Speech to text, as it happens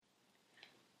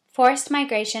Forced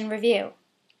Migration Review,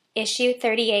 Issue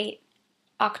 38,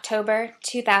 October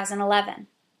 2011.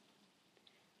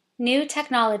 New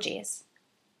Technologies,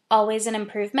 Always an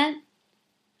Improvement?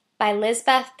 By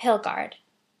Lisbeth Pilgaard.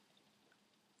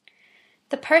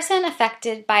 The person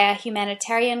affected by a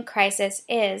humanitarian crisis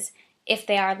is, if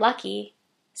they are lucky,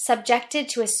 subjected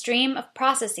to a stream of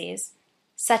processes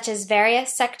such as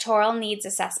various sectoral needs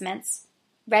assessments,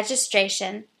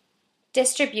 registration,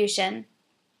 distribution,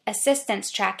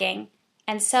 assistance tracking,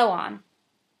 and so on.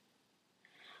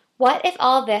 What if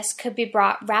all this could be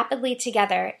brought rapidly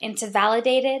together into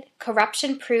validated,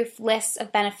 corruption-proof lists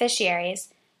of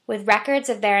beneficiaries with records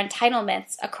of their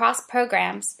entitlements across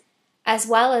programs, as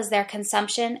well as their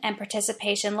consumption and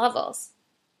participation levels?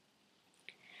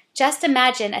 Just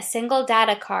imagine a single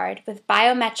data card with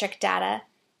biometric data,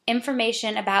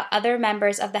 information about other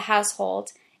members of the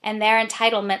household and their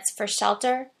entitlements for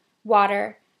shelter,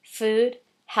 water, food,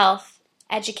 health,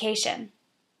 education.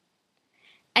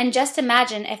 And just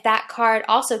imagine if that card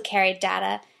also carried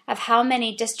data of how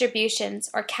many distributions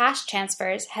or cash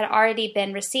transfers had already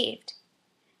been received,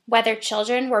 whether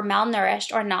children were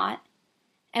malnourished or not,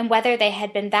 and whether they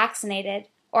had been vaccinated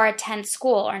or attend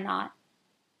school or not.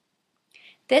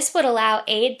 This would allow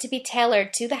aid to be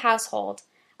tailored to the household,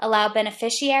 allow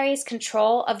beneficiaries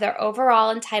control of their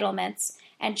overall entitlements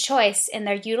and choice in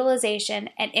their utilization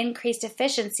and increased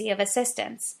efficiency of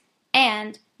assistance,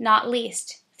 and, not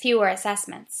least, fewer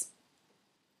assessments.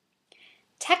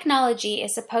 Technology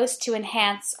is supposed to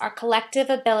enhance our collective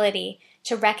ability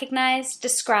to recognize,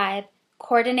 describe,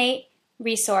 coordinate,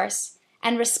 resource,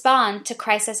 and respond to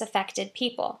crisis-affected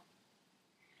people.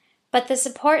 But the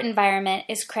support environment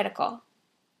is critical.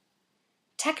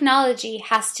 Technology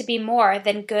has to be more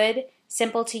than good,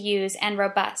 simple to use, and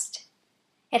robust.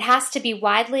 It has to be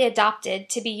widely adopted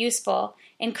to be useful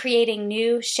in creating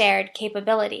new shared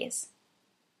capabilities.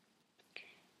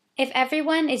 If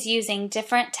everyone is using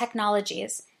different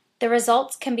technologies, the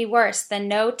results can be worse than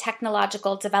no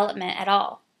technological development at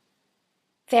all.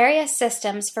 Various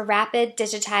systems for rapid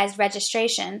digitized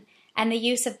registration and the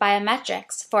use of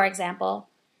biometrics, for example,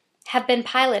 have been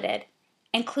piloted,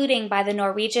 including by the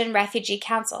Norwegian Refugee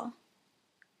Council.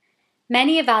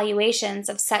 Many evaluations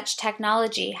of such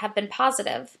technology have been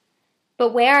positive,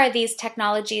 but where are these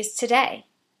technologies today?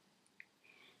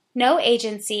 No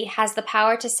agency has the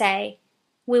power to say,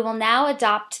 "We will now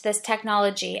adopt this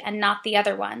technology and not the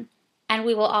other one, and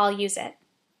we will all use it."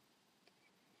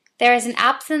 There is an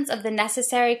absence of the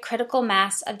necessary critical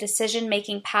mass of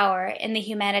decision-making power in the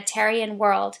humanitarian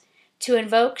world to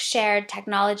invoke shared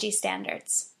technology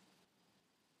standards.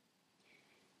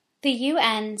 The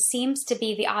UN seems to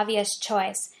be the obvious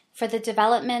choice for the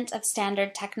development of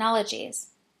standard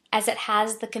technologies, as it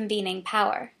has the convening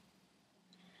power.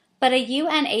 But a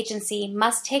UN agency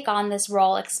must take on this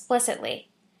role explicitly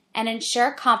and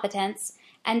ensure competence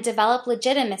and develop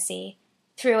legitimacy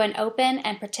through an open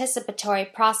and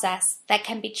participatory process that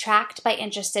can be tracked by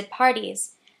interested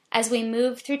parties as we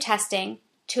move through testing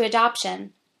to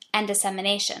adoption and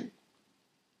dissemination.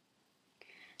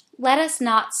 Let us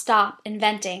not stop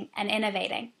inventing and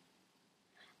innovating.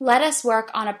 Let us work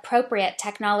on appropriate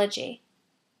technology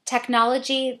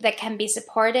that can be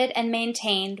supported and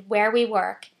maintained where we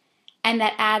work and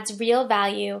that adds real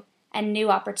value and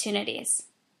new opportunities.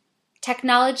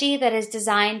 Technology that is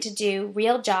designed to do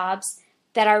real jobs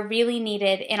that are really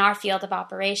needed in our field of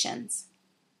operations.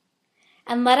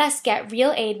 And let us get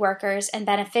real aid workers and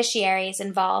beneficiaries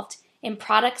involved in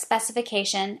product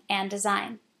specification and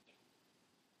design.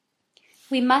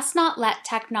 We must not let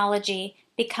technology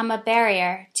become a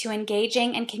barrier to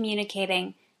engaging and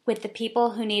communicating with the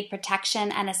people who need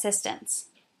protection and assistance.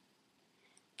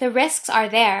 The risks are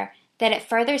there that it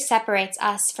further separates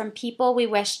us from people we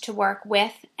wish to work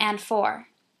with and for.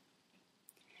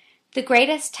 The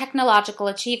greatest technological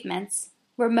achievements,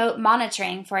 remote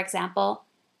monitoring, for example,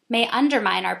 may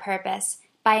undermine our purpose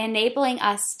by enabling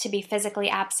us to be physically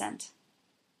absent.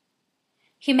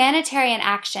 Humanitarian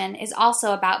action is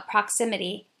also about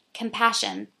proximity,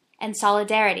 compassion, and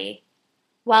solidarity,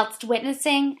 whilst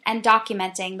witnessing and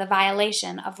documenting the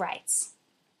violation of rights.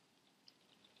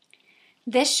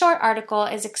 This short article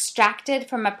is extracted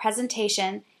from a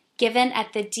presentation given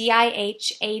at the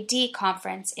DIHAD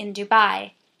conference in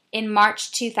Dubai in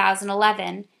March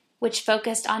 2011, which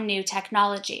focused on new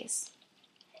technologies.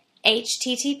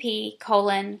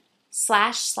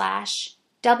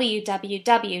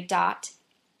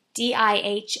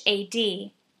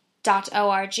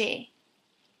 http://www.dihad.org.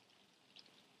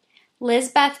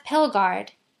 Lisbeth Pilgaard,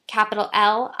 capital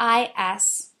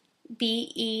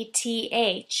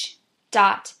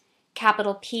LISBETH,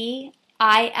 capital PILEGAARD,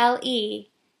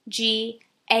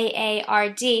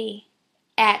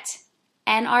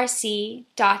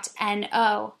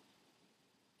 aard@nrc.no,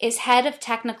 is Head of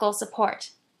Technical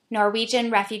Support, Norwegian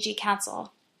Refugee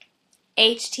Council,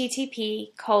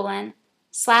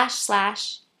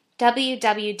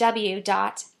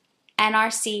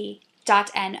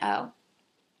 http://www.nrc.no.